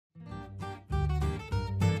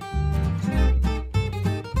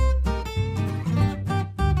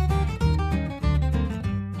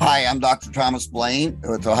Hi, I'm Dr. Thomas Blaine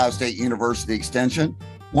with Ohio State University Extension.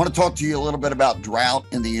 I want to talk to you a little bit about drought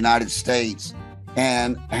in the United States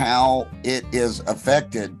and how it is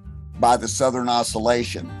affected by the Southern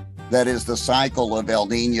Oscillation, that is the cycle of El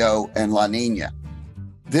Nino and La Nina.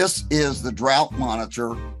 This is the drought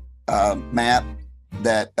monitor map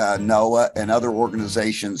that NOAA and other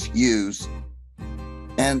organizations use.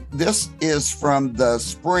 And this is from the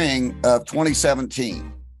spring of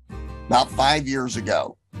 2017, about 5 years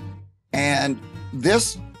ago. And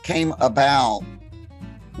this came about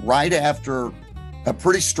right after a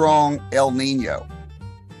pretty strong El Nino.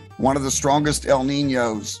 One of the strongest El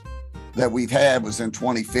Ninos that we've had was in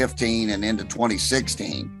 2015 and into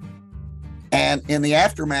 2016. And in the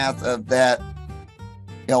aftermath of that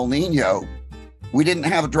El Nino, we didn't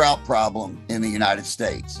have a drought problem in the United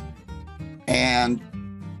States. And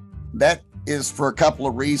that is for a couple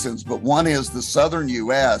of reasons, but one is the southern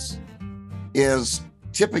U.S. is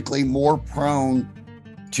typically more prone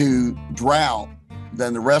to drought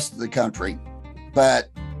than the rest of the country. But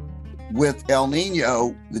with El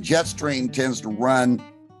Nino, the jet stream tends to run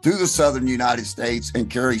through the southern United States and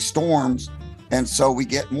carry storms, and so we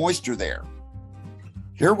get moisture there.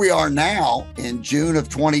 Here we are now in June of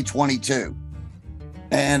 2022.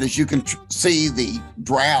 And as you can see, the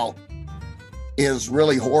drought is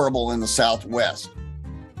really horrible in the Southwest.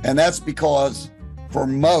 And that's because for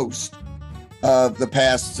most of the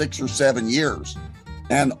past 6 or 7 years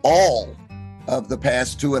and all of the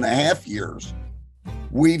past 2.5 years,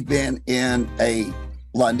 we've been in a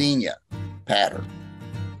La Nina pattern.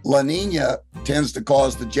 La Nina tends to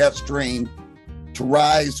cause the jet stream to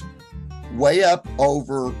rise way up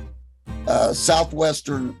over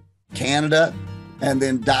southwestern Canada and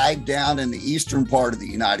then dive down in the eastern part of the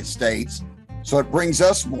United States. So it brings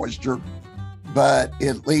us moisture, but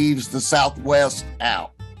it leaves the Southwest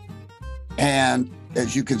out. And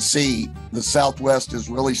as you can see, the Southwest is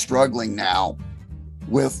really struggling now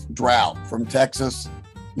with drought. From Texas,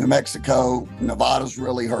 New Mexico, Nevada's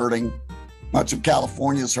really hurting. Much of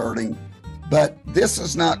California's hurting. But this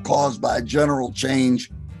is not caused by a general change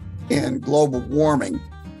in global warming.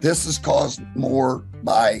 This is caused more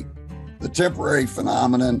by the temporary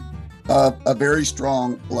phenomenon of a very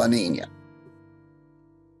strong La Nina.